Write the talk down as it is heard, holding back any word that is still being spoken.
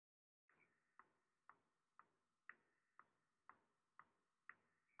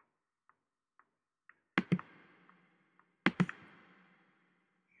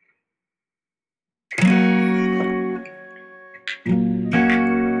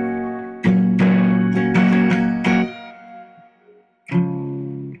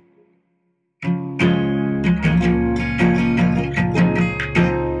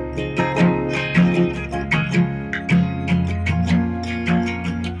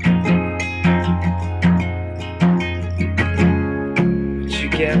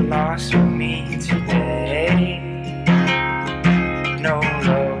lost with me today. No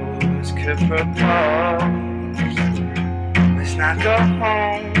rose could propose. Let's not go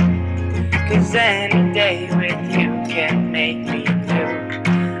home, 'cause any day with you can make me new.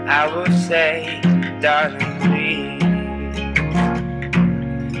 I will say, darling, please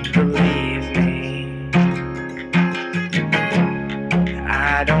believe me.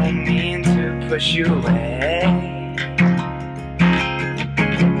 I don't mean to push you away.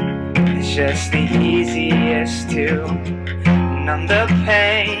 It's just the easiest to numb the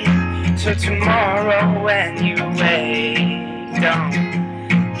pain. So tomorrow when you wake, don't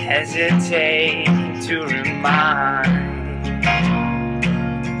hesitate to remind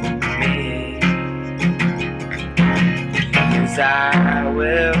me, 'cause I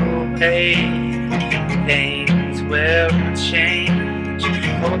will wait, things will change.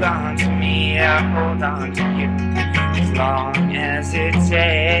 Hold on to me, I'll hold on to you, as long as it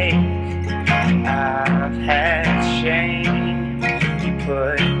takes. I've had shame, you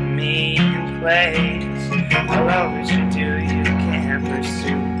put me in place. I love what you do, you can't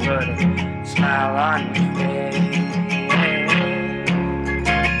pursue, put a smile on your face.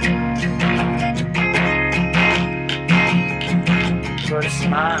 Put a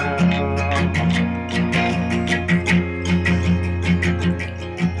smile.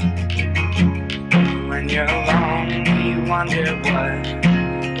 When you're alone, you wonder what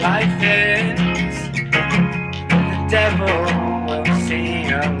life is. The devil will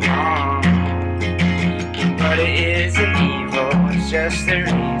sing along, but it isn't evil, it's just the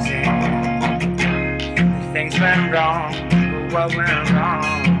reason things went wrong. But what went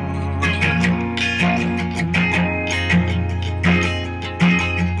wrong?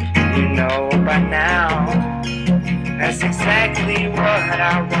 You know by now, that's exactly what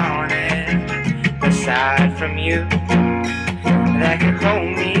I wanted. Aside from you, that could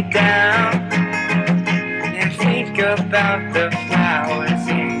hold me down and think about the flowers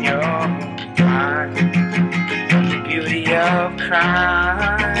in your mind, the beauty of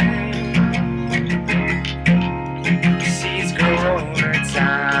crime. Seeds grow over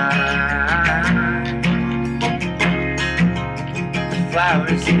time, the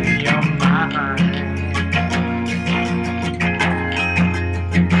flowers in your mind,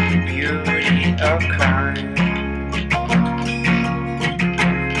 the beauty of crime.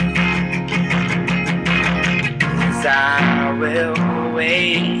 I will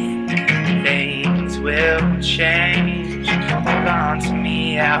wait, things will change. Hold on to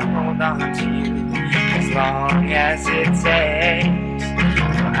me, I'll hold on to you, as long as it takes.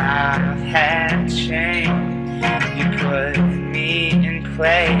 I've had change, you put me in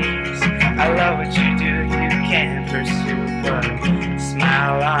place. I love what you do, you can't pursue, but a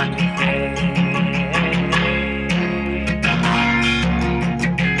smile on your face.